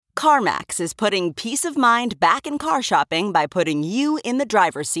CarMax is putting peace of mind back in car shopping by putting you in the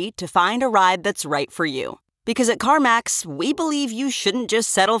driver's seat to find a ride that's right for you. Because at CarMax, we believe you shouldn't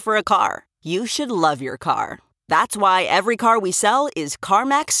just settle for a car. You should love your car. That's why every car we sell is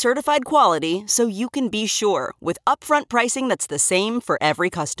CarMax certified quality, so you can be sure with upfront pricing that's the same for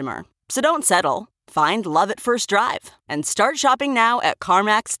every customer. So don't settle. Find love at first drive and start shopping now at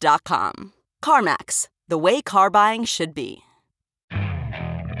CarMax.com. CarMax, the way car buying should be.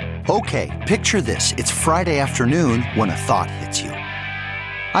 Okay, picture this. It's Friday afternoon when a thought hits you.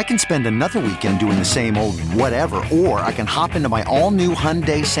 I can spend another weekend doing the same old whatever, or I can hop into my all-new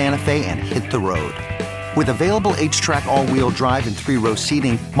Hyundai Santa Fe and hit the road. With available H-Track all-wheel drive and 3-row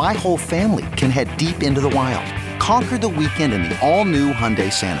seating, my whole family can head deep into the wild. Conquer the weekend in the all-new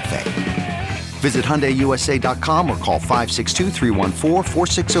Hyundai Santa Fe. Visit HyundaiUSA.com or call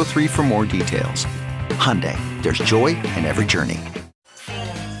 562-314-4603 for more details. Hyundai, there's joy in every journey.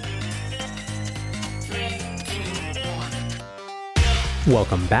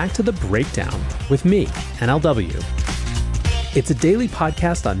 Welcome back to The Breakdown with me, NLW. It's a daily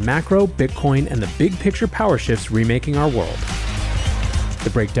podcast on macro, Bitcoin, and the big picture power shifts remaking our world.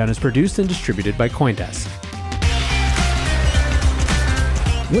 The Breakdown is produced and distributed by CoinDesk.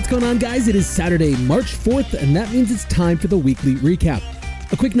 What's going on, guys? It is Saturday, March 4th, and that means it's time for the weekly recap.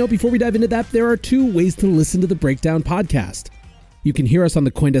 A quick note before we dive into that, there are two ways to listen to the Breakdown podcast. You can hear us on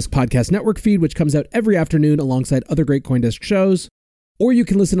the CoinDesk Podcast Network feed, which comes out every afternoon alongside other great CoinDesk shows, or you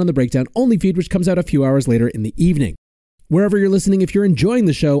can listen on the Breakdown Only feed, which comes out a few hours later in the evening. Wherever you're listening, if you're enjoying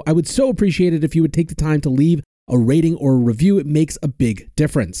the show, I would so appreciate it if you would take the time to leave a rating or a review. It makes a big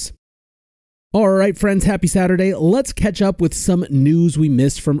difference. All right, friends, happy Saturday. Let's catch up with some news we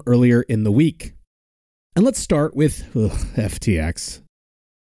missed from earlier in the week. And let's start with FTX.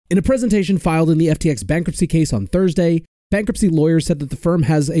 In a presentation filed in the FTX bankruptcy case on Thursday, bankruptcy lawyers said that the firm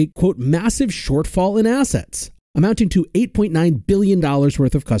has a, quote, massive shortfall in assets, amounting to $8.9 billion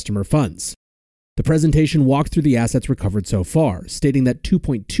worth of customer funds. The presentation walked through the assets recovered so far, stating that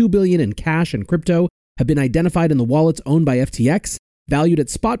 $2.2 billion in cash and crypto have been identified in the wallets owned by FTX, valued at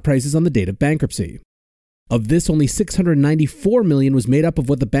spot prices on the date of bankruptcy. Of this, only $694 million was made up of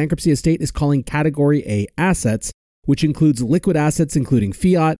what the bankruptcy estate is calling Category A assets, which includes liquid assets including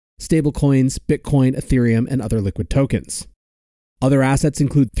fiat, stablecoins, Bitcoin, Ethereum, and other liquid tokens. Other assets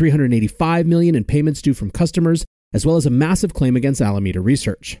include $385 million in payments due from customers, as well as a massive claim against Alameda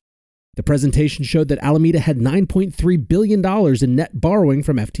Research. The presentation showed that Alameda had $9.3 billion in net borrowing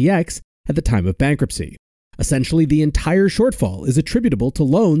from FTX at the time of bankruptcy. Essentially, the entire shortfall is attributable to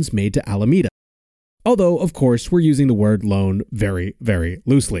loans made to Alameda. Although, of course, we're using the word loan very, very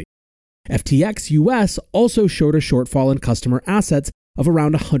loosely. FTX US also showed a shortfall in customer assets of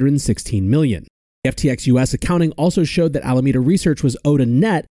around $116 million. FTX US accounting also showed that Alameda Research was owed a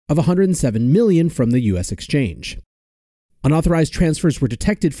net of $107 million from the US exchange. Unauthorized transfers were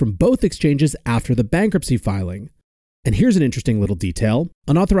detected from both exchanges after the bankruptcy filing. And here's an interesting little detail.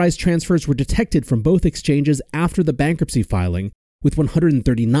 Unauthorized transfers were detected from both exchanges after the bankruptcy filing, with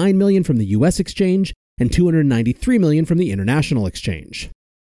 $139 million from the US exchange and $293 million from the international exchange.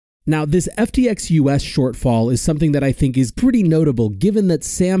 Now, this FTX US shortfall is something that I think is pretty notable, given that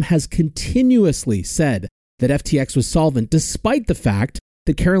Sam has continuously said that FTX was solvent, despite the fact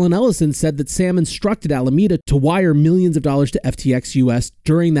that Carolyn Ellison said that Sam instructed Alameda to wire millions of dollars to FTX US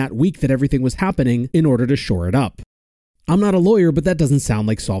during that week that everything was happening in order to shore it up. I'm not a lawyer, but that doesn't sound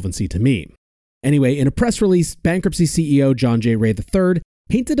like solvency to me. Anyway, in a press release, bankruptcy CEO John J. Ray III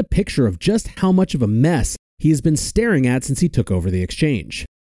painted a picture of just how much of a mess he has been staring at since he took over the exchange.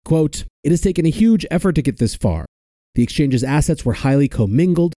 Quote, "It has taken a huge effort to get this far. The exchange's assets were highly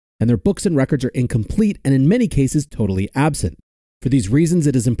commingled, and their books and records are incomplete and in many cases totally absent. For these reasons,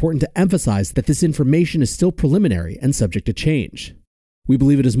 it is important to emphasize that this information is still preliminary and subject to change. We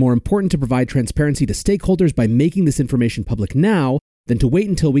believe it is more important to provide transparency to stakeholders by making this information public now than to wait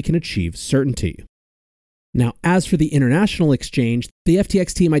until we can achieve certainty." Now, as for the international exchange, the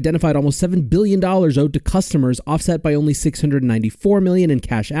FTX team identified almost $7 billion owed to customers, offset by only $694 million in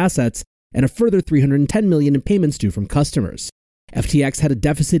cash assets and a further $310 million in payments due from customers. FTX had a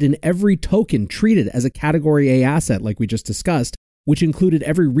deficit in every token treated as a Category A asset, like we just discussed, which included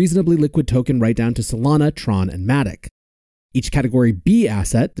every reasonably liquid token right down to Solana, Tron, and Matic. Each Category B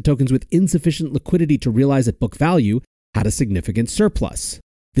asset, the tokens with insufficient liquidity to realize at book value, had a significant surplus.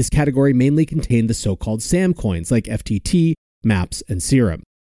 This category mainly contained the so-called SAM coins like FTT, MAPS, and Serum.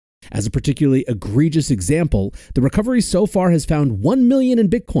 As a particularly egregious example, the recovery so far has found $1 million in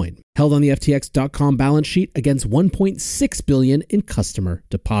Bitcoin, held on the FTX.com balance sheet against $1.6 billion in customer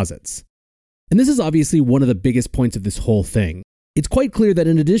deposits. And this is obviously one of the biggest points of this whole thing. It's quite clear that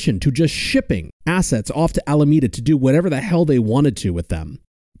in addition to just shipping assets off to Alameda to do whatever the hell they wanted to with them,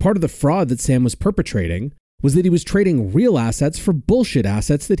 part of the fraud that Sam was perpetrating was that he was trading real assets for bullshit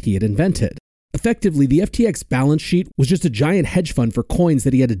assets that he had invented. Effectively, the FTX balance sheet was just a giant hedge fund for coins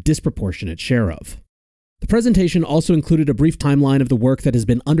that he had a disproportionate share of. The presentation also included a brief timeline of the work that has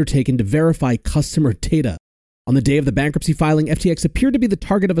been undertaken to verify customer data. On the day of the bankruptcy filing, FTX appeared to be the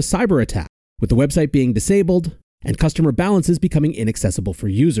target of a cyber attack, with the website being disabled and customer balances becoming inaccessible for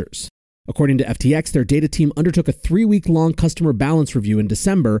users. According to FTX, their data team undertook a 3-week-long customer balance review in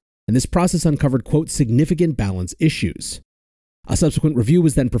December, and this process uncovered, quote, significant balance issues. A subsequent review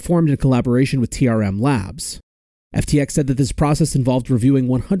was then performed in collaboration with TRM Labs. FTX said that this process involved reviewing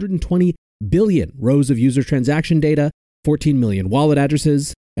 120 billion rows of user transaction data, 14 million wallet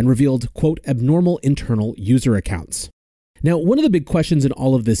addresses, and revealed, quote, abnormal internal user accounts. Now, one of the big questions in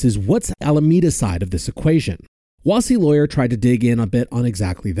all of this is what's Alameda's side of this equation? WASI Lawyer tried to dig in a bit on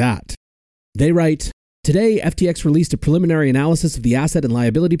exactly that. They write, today, FTX released a preliminary analysis of the asset and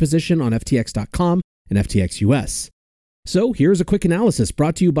liability position on FTX.com and FTX US. So here's a quick analysis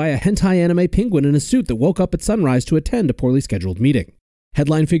brought to you by a hentai anime penguin in a suit that woke up at sunrise to attend a poorly scheduled meeting.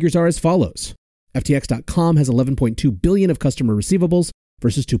 Headline figures are as follows. FTX.com has $11.2 billion of customer receivables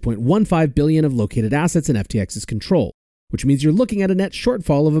versus $2.15 billion of located assets in FTX's control, which means you're looking at a net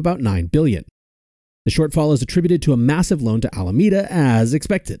shortfall of about $9 billion. The shortfall is attributed to a massive loan to Alameda, as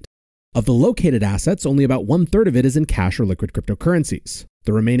expected. Of the located assets, only about 1/3 of it is in cash or liquid cryptocurrencies.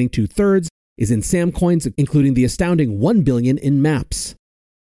 The remaining 2/3 is in SAM coins, including the astounding $1 billion in MAPS.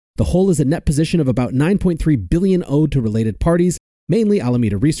 The whole is a net position of about $9.3 billion owed to related parties, mainly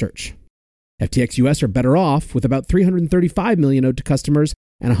Alameda Research. FTX US are better off, with about $335 million owed to customers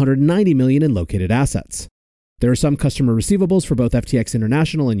and $190 million in located assets. There are some customer receivables for both FTX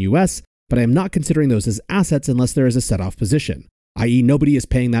International and US, but I am not considering those as assets unless there is a set-off position, i.e. nobody is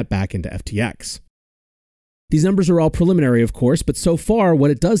paying that back into FTX. These numbers are all preliminary, of course, but so far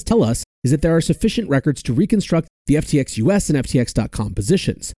what it does tell us is that there are sufficient records to reconstruct the FTX US and FTX.com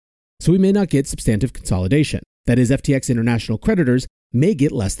positions, so we may not get substantive consolidation. That is, FTX International creditors may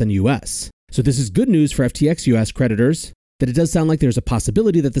get less than US. So this is good news for FTX US creditors, that it does sound like there's a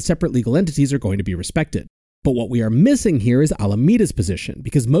possibility that the separate legal entities are going to be respected. But what we are missing here is Alameda's position,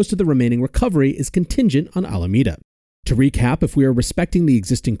 because most of the remaining recovery is contingent on Alameda. To recap, if we are respecting the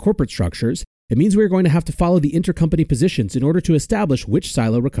existing corporate structures, it means we are going to have to follow the intercompany positions in order to establish which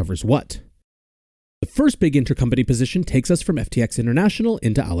silo recovers what. The first big intercompany position takes us from FTX International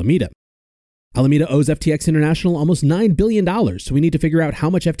into Alameda. Alameda owes FTX International almost $9 billion, so we need to figure out how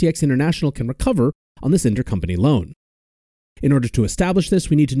much FTX International can recover on this intercompany loan. In order to establish this,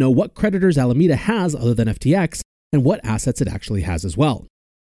 we need to know what creditors Alameda has other than FTX and what assets it actually has as well.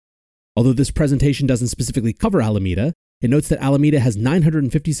 Although this presentation doesn't specifically cover Alameda, it notes that Alameda has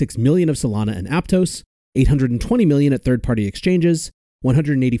 $956 million of Solana and Aptos, $820 million at third-party exchanges,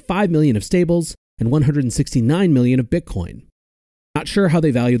 $185 million of stables, and $169 million of Bitcoin. Not sure how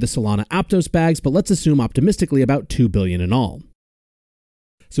they value the Solana Aptos bags, but let's assume optimistically about $2 billion in all.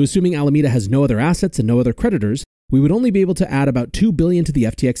 So assuming Alameda has no other assets and no other creditors, we would only be able to add about $2 billion to the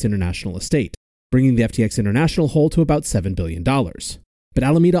FTX International estate, bringing the FTX International whole to about $7 billion. But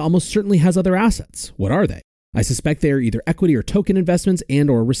Alameda almost certainly has other assets. What are they? I suspect they are either equity or token investments and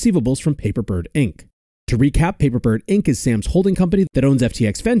or receivables from Paperbird Inc. To recap, Paperbird Inc. is Sam's holding company that owns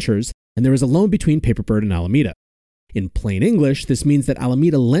FTX Ventures, and there is a loan between Paperbird and Alameda. In plain English, this means that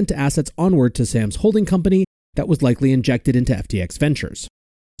Alameda lent assets onward to Sam's holding company that was likely injected into FTX Ventures.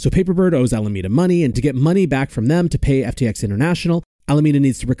 So Paperbird owes Alameda money, and to get money back from them to pay FTX International, Alameda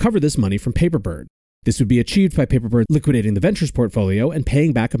needs to recover this money from Paperbird. This would be achieved by Paperbird liquidating the Ventures portfolio and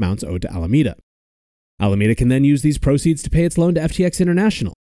paying back amounts owed to Alameda. Alameda can then use these proceeds to pay its loan to FTX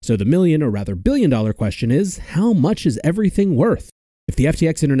International. So the million, or rather billion-dollar question is, how much is everything worth? If the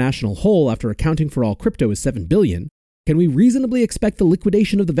FTX International whole after accounting for all crypto is $7 billion, can we reasonably expect the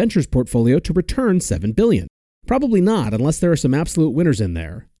liquidation of the Ventures portfolio to return $7 billion? Probably not, unless there are some absolute winners in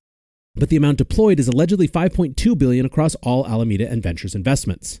there. But the amount deployed is allegedly $5.2 billion across all Alameda and Ventures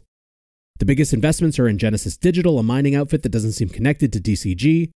investments. The biggest investments are in Genesis Digital, a mining outfit that doesn't seem connected to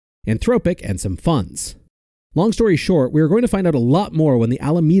DCG, Anthropic, and some funds. Long story short, we are going to find out a lot more when the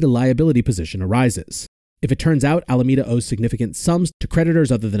Alameda liability position arises. If it turns out Alameda owes significant sums to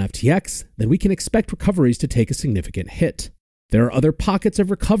creditors other than FTX, then we can expect recoveries to take a significant hit. There are other pockets of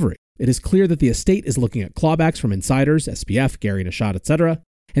recovery. It is clear that the estate is looking at clawbacks from insiders, SBF, Gary Nishad, etc.,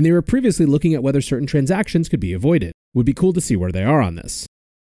 and they were previously looking at whether certain transactions could be avoided. Would be cool to see where they are on this.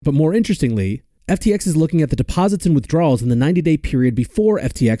 But more interestingly, FTX is looking at the deposits and withdrawals in the 90-day period before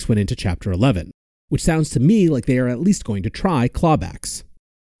FTX went into Chapter 11. which sounds to me like they are at least going to try clawbacks.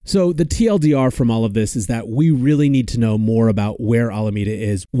 So the TLDR from all of this is that we really need to know more about where Alameda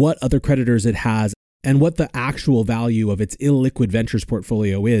is, what other creditors it has, and what the actual value of its illiquid ventures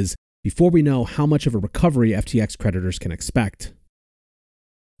portfolio is before we know how much of a recovery FTX creditors can expect.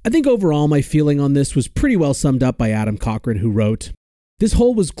 I think overall my feeling on this was pretty well summed up by Adam Cochran, who wrote, "This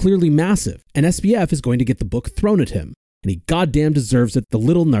hole was clearly massive, and SBF is going to get the book thrown at him, and he goddamn deserves it, the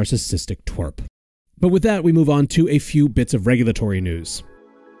little narcissistic twerp." But with that, we move on to a few bits of regulatory news.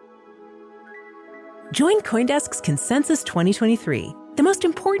 Join CoinDesk's Consensus 2023, the most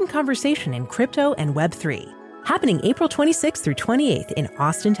important conversation in crypto and Web3, happening April 26th through 28th in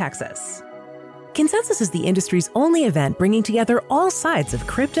Austin, Texas. Consensus is the industry's only event bringing together all sides of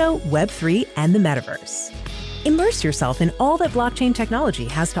crypto, Web3, and the metaverse. Immerse yourself in all that blockchain technology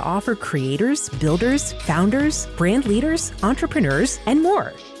has to offer creators, builders, founders, brand leaders, entrepreneurs, and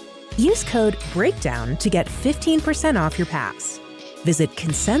more. Use code BREAKDOWN to get 15% off your pass. Visit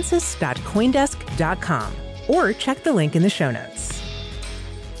consensus.coindesk.com or check the link in the show notes.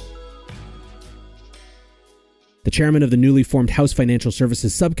 The chairman of the newly formed House Financial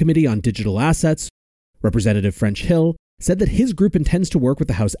Services Subcommittee on Digital Assets, Representative French Hill, said that his group intends to work with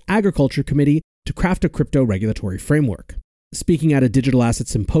the House Agriculture Committee to craft a crypto regulatory framework. Speaking at a digital asset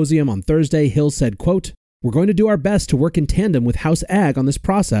symposium on Thursday, Hill said, quote, "We're going to do our best to work in tandem with House Ag on this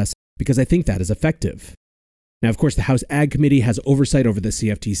process because I think that is effective." Now, of course, the House Ag Committee has oversight over the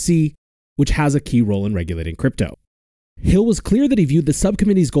CFTC, which has a key role in regulating crypto. Hill was clear that he viewed the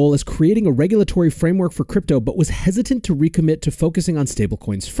subcommittee's goal as creating a regulatory framework for crypto, but was hesitant to recommit to focusing on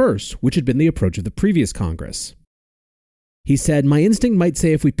stablecoins first, which had been the approach of the previous Congress. He said, "My instinct might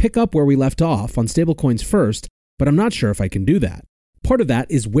say if we pick up where we left off on stablecoins first, but I'm not sure if I can do that. Part of that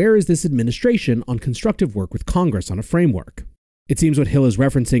is where is this administration on constructive work with Congress on a framework?" It seems what Hill is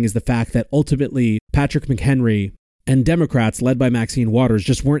referencing is the fact that ultimately Patrick McHenry and Democrats led by Maxine Waters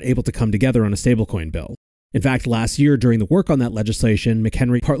just weren't able to come together on a stablecoin bill. In fact, last year during the work on that legislation,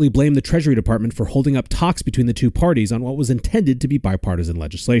 McHenry partly blamed the Treasury Department for holding up talks between the two parties on what was intended to be bipartisan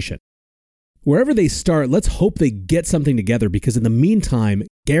legislation. Wherever they start, let's hope they get something together because in the meantime,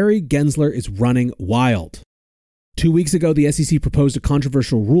 Gary Gensler is running wild. 2 weeks ago, the SEC proposed a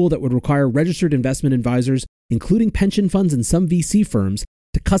controversial rule that would require registered investment advisors, including pension funds and some VC firms,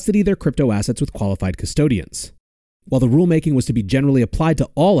 to custody their crypto assets with qualified custodians. While the rulemaking was to be generally applied to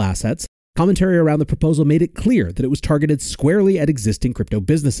all assets, commentary around the proposal made it clear that it was targeted squarely at existing crypto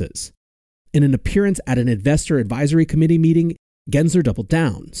businesses. In an appearance at an investor advisory committee meeting, Gensler doubled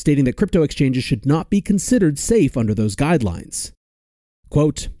down, stating that crypto exchanges should not be considered safe under those guidelines.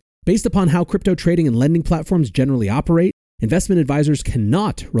 Quote, "Based upon how crypto trading and lending platforms generally operate, investment advisors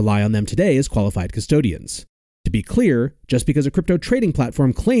cannot rely on them today as qualified custodians. To be clear, just because a crypto trading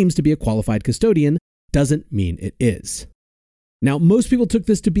platform claims to be a qualified custodian doesn't mean it is." Now, most people took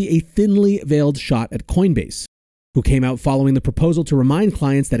this to be a thinly veiled shot at Coinbase, who came out following the proposal to remind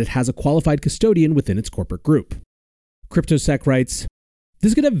clients that it has a qualified custodian within its corporate group. CryptoSec writes,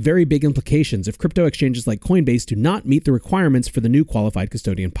 "This could have very big implications if crypto exchanges like Coinbase do not meet the requirements for the new qualified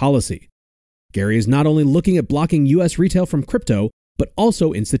custodian policy. Gary is not only looking at blocking U.S. retail from crypto, but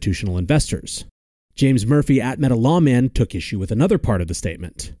also institutional investors." James Murphy at Meta Lawman took issue with another part of the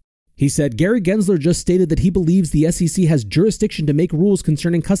statement. He said, "Gary Gensler just stated that he believes the SEC has jurisdiction to make rules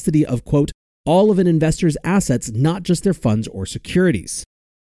concerning custody of, quote, all of an investor's assets, not just their funds or securities."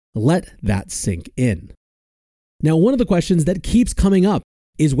 Let that sink in. Now, one of the questions that keeps coming up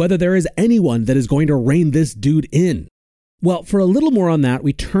is whether there is anyone that is going to rein this dude in. Well, for a little more on that,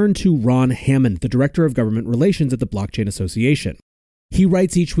 we turn to Ron Hammond, the Director of Government Relations at the Blockchain Association. He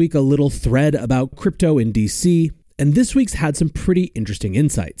writes each week a little thread about crypto in DC, and this week's had some pretty interesting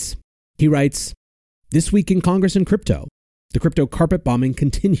insights. He writes, "This week in Congress and crypto, the crypto carpet bombing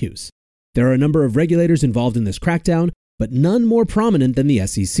continues. There are a number of regulators involved in this crackdown, but none more prominent than the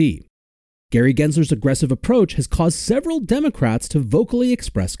SEC. Gary Gensler's aggressive approach has caused several Democrats to vocally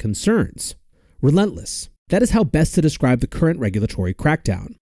express concerns. Relentless. That is how best to describe the current regulatory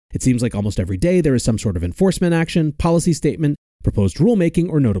crackdown. It seems like almost every day there is some sort of enforcement action, policy statement, proposed rulemaking,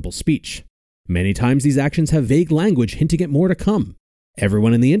 or notable speech. Many times these actions have vague language hinting at more to come.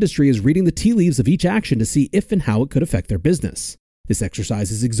 Everyone in the industry is reading the tea leaves of each action to see if and how it could affect their business. This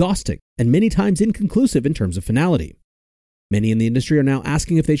exercise is exhausting and many times inconclusive in terms of finality. Many in the industry are now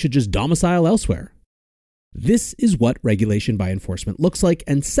asking if they should just domicile elsewhere. This is what regulation by enforcement looks like,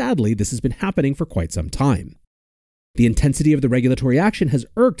 and sadly, this has been happening for quite some time. The intensity of the regulatory action has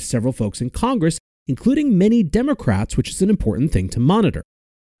irked several folks in Congress, including many Democrats, which is an important thing to monitor.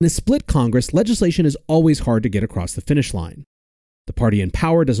 In a split Congress, legislation is always hard to get across the finish line. The party in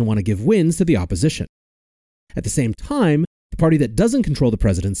power doesn't want to give wins to the opposition. At the same time, the party that doesn't control the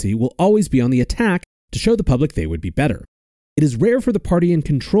presidency will always be on the attack to show the public they would be better. It is rare for the party in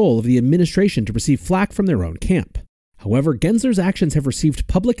control of the administration to receive flack from their own camp. However, Gensler's actions have received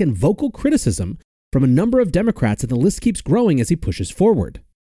public and vocal criticism from a number of Democrats, and the list keeps growing as he pushes forward.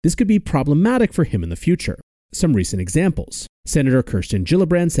 This could be problematic for him in the future. Some recent examples. Senator Kirsten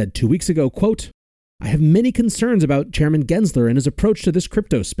Gillibrand said 2 weeks ago, quote, "I have many concerns about Chairman Gensler and his approach to this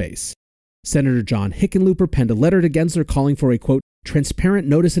crypto space." Senator John Hickenlooper penned a letter to Gensler calling for a, quote, "transparent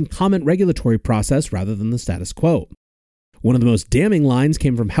notice and comment regulatory process rather than the status quo." One of the most damning lines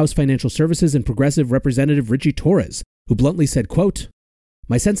came from House Financial Services and Progressive Representative Richie Torres, who bluntly said, quote,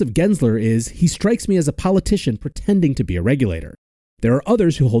 "My sense of Gensler is he strikes me as a politician pretending to be a regulator. There are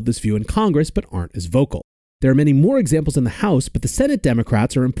others who hold this view in Congress but aren't as vocal. There are many more examples in the House, but the Senate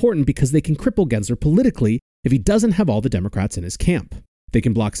Democrats are important because they can cripple Gensler politically if he doesn't have all the Democrats in his camp. They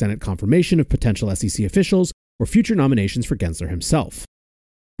can block Senate confirmation of potential SEC officials or future nominations for Gensler himself."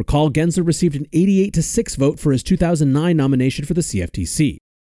 Recall, Gensler received an 88-6 vote for his 2009 nomination for the CFTC.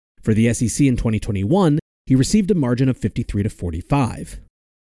 For the SEC in 2021, he received a margin of 53-45.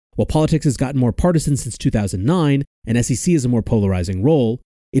 While politics has gotten more partisan since 2009 and SEC is a more polarizing role,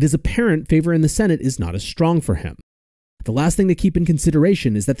 it is apparent favor in the Senate is not as strong for him. The last thing to keep in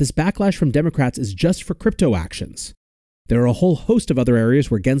consideration is that this backlash from Democrats is just for crypto actions. There are a whole host of other areas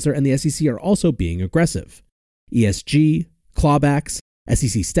where Gensler and the SEC are also being aggressive. ESG, clawbacks,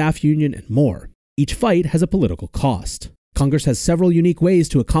 SEC staff union, and more. Each fight has a political cost. Congress has several unique ways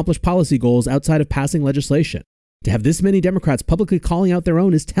to accomplish policy goals outside of passing legislation. To have this many Democrats publicly calling out their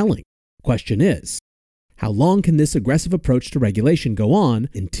own is telling. The question is, how long can this aggressive approach to regulation go on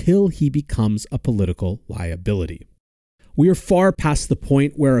until he becomes a political liability? We are far past the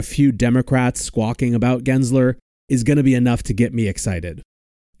point where a few Democrats squawking about Gensler is going to be enough to get me excited.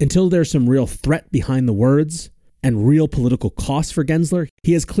 Until there's some real threat behind the words and real political costs for Gensler,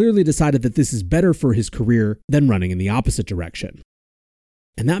 he has clearly decided that this is better for his career than running in the opposite direction.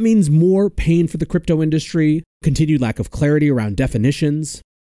 And that means more pain for the crypto industry, continued lack of clarity around definitions,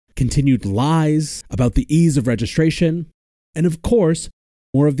 continued lies about the ease of registration, and of course,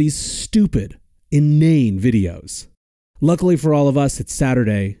 more of these stupid, inane videos. Luckily for all of us, it's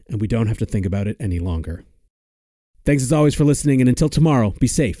Saturday, and we don't have to think about it any longer. Thanks as always for listening, and until tomorrow, be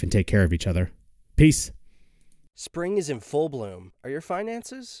safe and take care of each other. Peace. Spring is in full bloom. Are your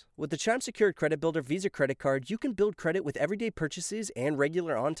finances? With the Chime Secured Credit Builder Visa Credit Card, you can build credit with everyday purchases and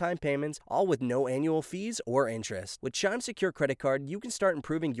regular on-time payments, all with no annual fees or interest. With Chime Secured Credit Card, you can start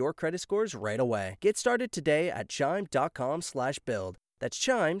improving your credit scores right away. Get started today at chime.com/build. That's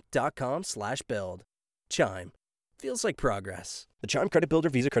chime.com/build. Chime. Feels like progress. The Chime Credit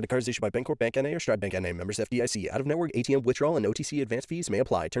Builder Visa Credit Card is issued by Bancorp Bank N.A. or Stride Bank N.A. Members FDIC. Out-of-network ATM withdrawal and OTC advance fees may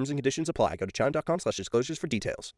apply. Terms and conditions apply. Go to chime.com/disclosures for details.